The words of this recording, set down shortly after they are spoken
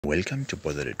Welcome to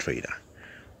MetaTrader.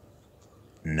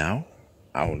 Now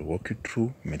I will walk you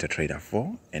through MetaTrader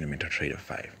 4 and MetaTrader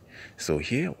 5. So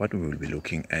here what we will be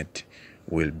looking at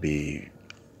will be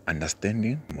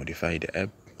understanding, modify the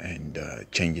app and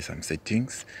change some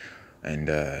settings and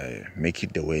make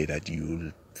it the way that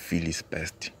you feel is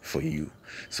best for you.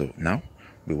 So now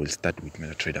we will start with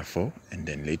MetaTrader 4 and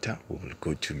then later we will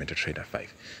go to MetaTrader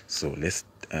 5. So let's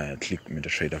click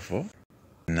MetaTrader 4.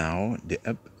 Now the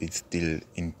app is still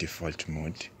in default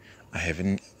mode. I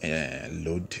haven't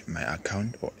loaded my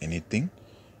account or anything.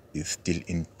 It's still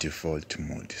in default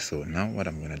mode. So now what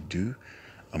I'm gonna do,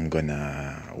 I'm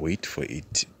gonna wait for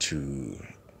it to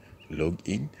log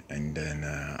in and then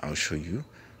I'll show you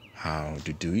how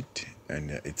to do it. And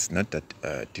it's not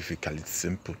that difficult, it's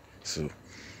simple. So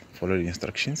follow the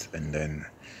instructions and then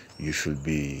you should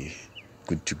be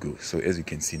good to go. So as you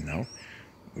can see now,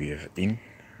 we are in.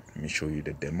 Let me show you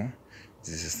the demo.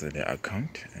 This is the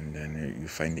account and then you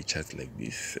find the charts like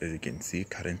this. As you can see,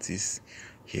 currencies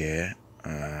here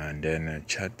and then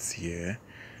charts here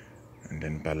and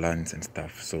then balance and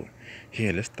stuff. So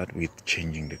here let's start with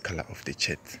changing the color of the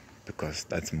chart because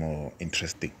that's more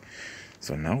interesting.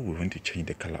 So now we want to change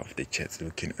the color of the chart. So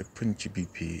we can open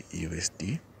GBP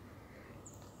USD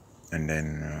and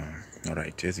then all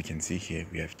right, as you can see here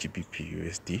we have GBP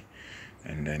USD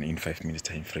and then in 5 minutes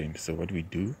time frame. So what we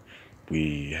do,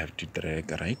 we have to drag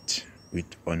right with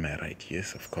on my right,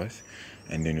 yes of course,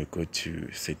 and then we go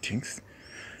to settings.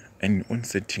 And on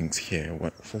settings here,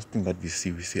 first thing that we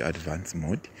see advanced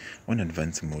mode. On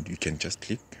advanced mode you can just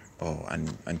click or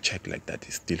uncheck like that,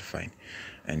 is still fine.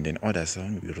 And then other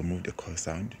sound, we remove the call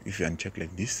sound. If you uncheck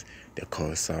like this, the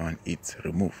call sound is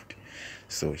removed.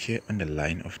 So here on the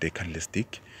line of the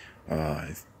candlestick,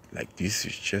 like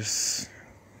this,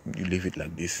 you leave it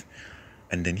like this.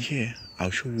 And then here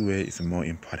I'll show you where it's more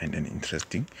important and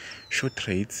interesting. Show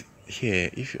trades.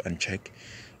 Here if you uncheck,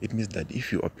 it means that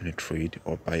if you open a trade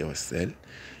or buy or sell,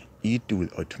 it will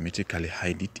automatically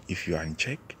hide it if you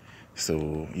uncheck,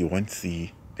 so you won't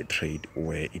see the trade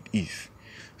where it is.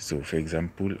 So for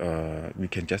example, we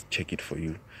can just check it for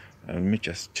you. Let me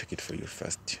just check it for you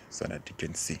first so that you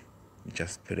can see. You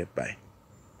just put it buy.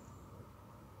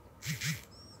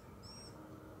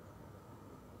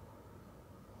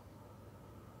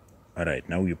 Alright,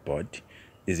 now we bought.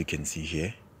 As you can see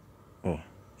here, oh,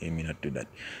 let me not do that.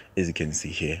 As you can see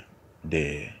here,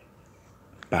 the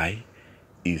buy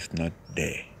is not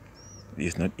there.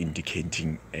 It's not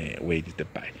indicating where it is the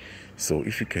buy. So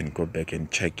if you can go back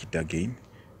and check it again,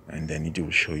 and then it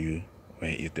will show you where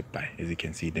is the buy. As you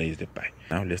can see, there is the buy.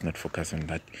 Now let's not focus on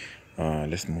that.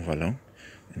 Let's move along.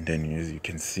 And then as you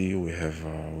can see, we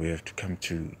have to come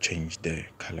to change the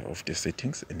color of the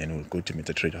settings, and then we'll go to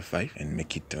MetaTrader 5 and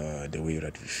make it the way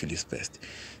that we feel is best.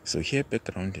 So here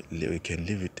background, we can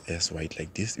leave it as white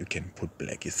like this. You can put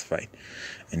black, it's fine.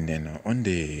 And then on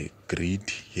the grid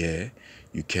here,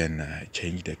 you can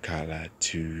change the color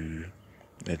to,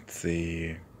 let's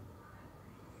say,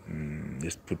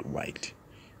 let's put white.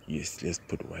 Yes, let's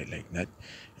put white like that.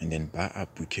 And then bar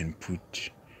up, we can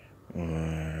put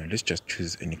let's just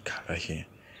choose any color here,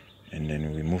 and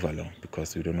then we move along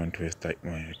because we don't want to waste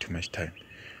too much time.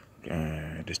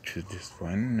 Let's choose this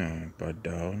one, bar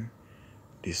down,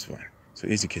 this one. So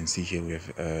as you can see here, we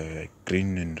have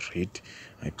green and red,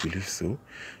 I believe so.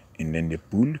 And then the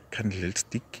bull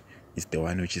candlestick is the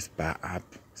one which is bar up,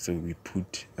 so we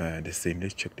put the same.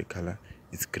 Let's check the color.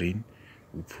 It's green.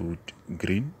 We put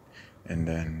green and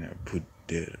then put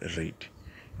the red,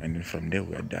 and then from there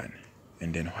we are done.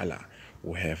 And then voila,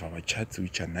 we have our charts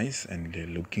which are nice and they're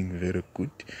looking very good.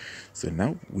 So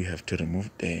now we have to remove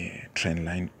the trend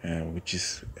line, which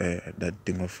is that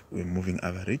thing of moving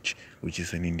average, which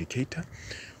is an indicator.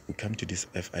 We come to this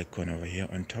F icon over here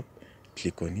on top,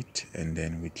 click on it, and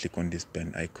then we click on this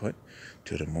pen icon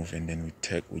to remove, and then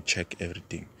we check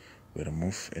everything, we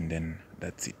remove, and then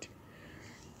that's it.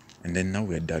 And then now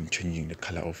we're done changing the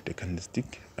color of the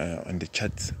candlestick on the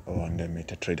charts or on the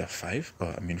MetaTrader 5,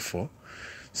 or I mean 4.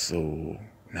 So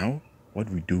now what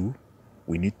we do,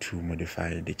 we need to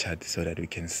modify the chart so that we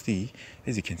can see.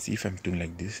 As you can see, if I'm doing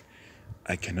like this,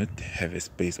 I cannot have a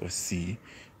space or see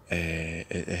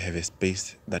have a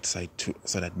space that side too,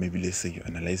 so that maybe let's say you're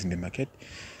analyzing the market.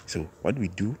 So what we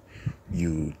do,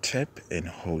 you tap and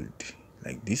hold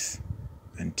like this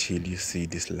until you see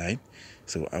this line.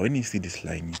 So when you see this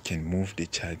line, you can move the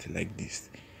chart like this.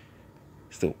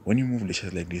 So when you move the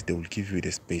chart like this, they will give you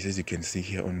the space. As you can see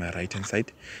here on my right hand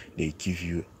side, they give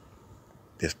you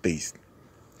the space.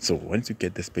 So once you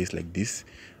get the space like this,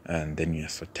 and then you're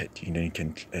sorted, you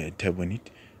can tap on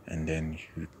it, and then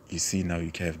you see now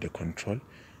you can have the control,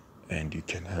 and you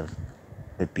can have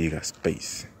a bigger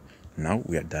space. Now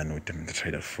we are done with the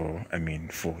MetaTrader 4.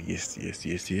 Yes,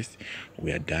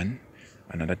 we are done.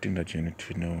 Another thing that you need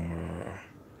to know,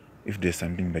 if there's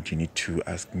something that you need to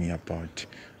ask me about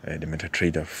the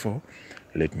MetaTrader 4,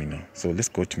 let me know. So let's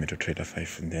go to MetaTrader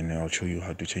 5 and then I'll show you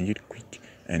how to change it quick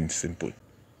and simple.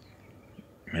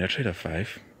 MetaTrader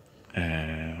 5,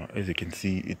 as you can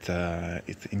see, it's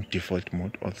in default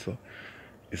mode also.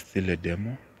 It's still a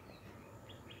demo.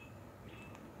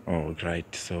 Oh,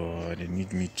 right. So they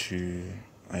need me to,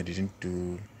 I didn't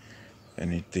do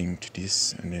anything to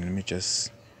this, and then let me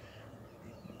just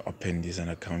open this an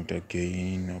account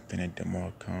again, open a demo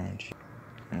account.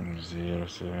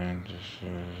 07.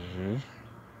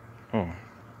 Oh,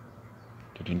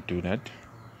 didn't do that.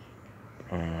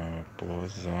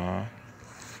 Browser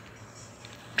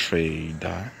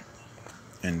trader,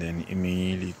 and then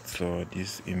email it. So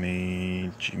this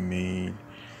email, gmail.com,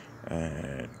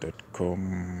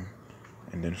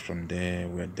 and then from there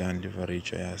we're done.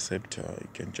 Leverage, I accept. You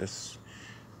can just,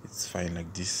 it's fine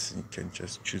like this. You can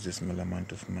just choose a small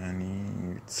amount of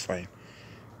money. It's fine.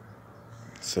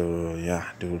 So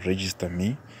yeah, they will register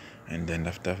me, and then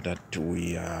after that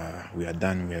we are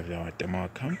done. We have our demo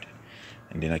account,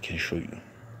 and then I can show you.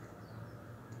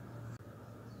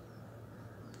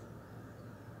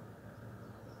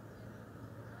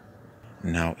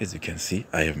 Now, as you can see,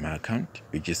 I have my account,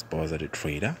 which is Browser the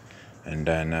Trader. And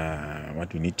then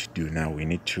what we need to do now, we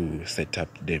need to set up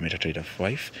the MetaTrader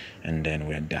 5, and then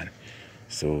we're done.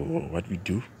 So what we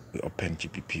do, we open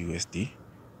GBP USD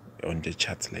on the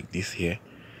charts like this here.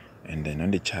 And then on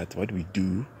the chart, what we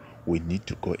do, we need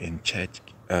to go and check,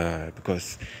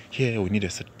 because here we need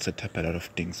to set up a lot of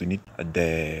things. We need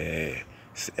the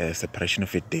separation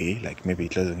of a day, like maybe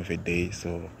closing of a day,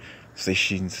 so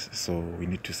sessions. So we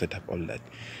need to set up all that.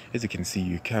 As you can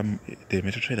see, the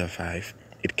MetaTrader 5,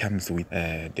 it comes with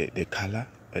the color.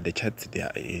 The charts, they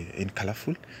are in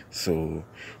colorful. So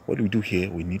what we do here,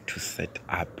 we need to set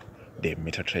up the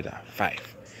MetaTrader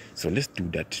 5. So let's do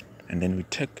that, and then we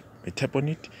tap on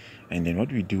it, and then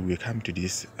what we do, we come to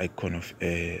this icon of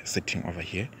setting over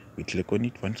here. We click on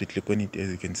it. Once we click on it,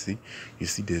 as you can see, you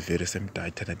see the very same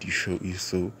data that you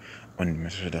saw on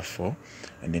MetaTrader 4,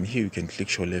 and then here you can click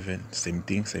show level, same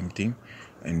thing,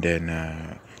 and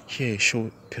then here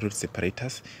show period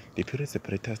separators. The period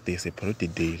separators, they separate the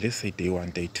day. Let's say day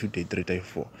 1, day 2, day 3, day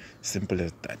 4. Simple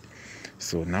as that.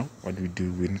 So now what we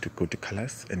do, we need to go to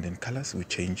colors, and then colors we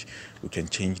can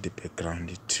change the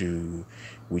background to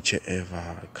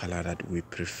whichever color that we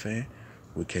prefer.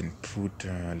 We can put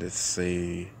let's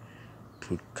say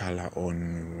put color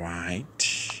on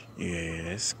white.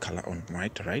 Yes, color on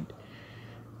white, right?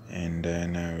 And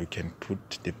then we can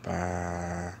put the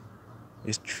bar.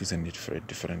 Let's choose a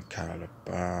different color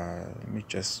bar. Let me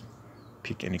just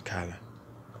pick any color.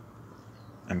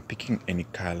 I'm picking any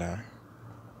color.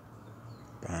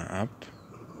 Bar up,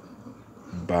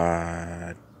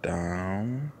 bar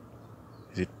down.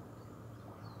 Is it?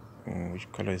 Oh,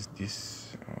 which color is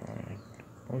this?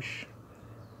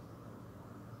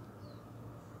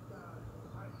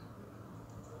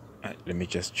 Let me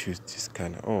just choose this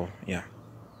color. Oh yeah.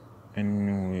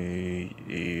 Anyway,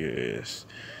 yes.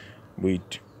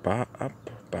 Wait, bar up,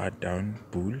 bar down,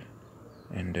 bull,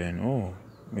 and then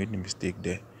made a mistake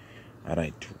there. All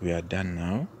right, we are done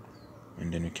now,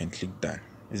 and then we can click done.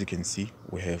 As you can see,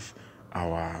 we have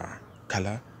our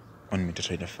color on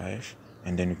MetaTrader 5,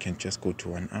 and then we can just go to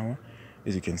 1 hour.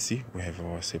 As you can see, we have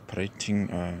our separating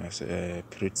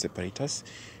period separators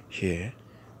here.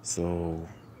 So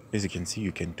as you can see,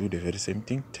 you can do the very same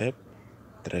thing. Tap,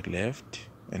 drag left,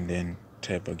 and then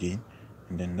tap again,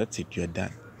 and then that's it. You are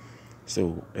done.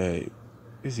 So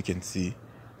as you can see,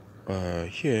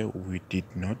 here we did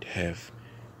not have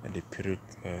the period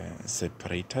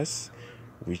separators,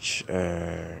 which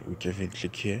we can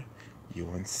click here, you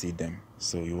won't see them.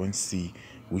 So you won't see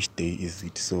which day is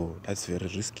it. So that's very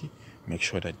risky. Make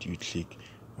sure that you click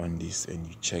on this and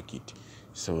you check it,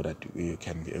 so that you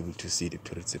can be able to see the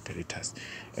period separators,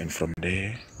 and from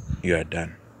there you are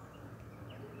done.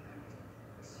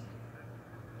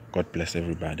 God bless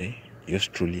everybody. Yours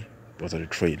truly, Browser the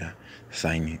Trader,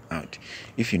 signing out.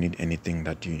 If you need anything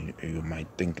that you might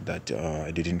think that I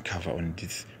didn't cover on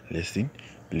this lesson,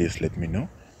 please let me know,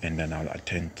 and then I'll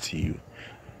attend to you.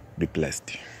 Be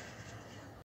blessed.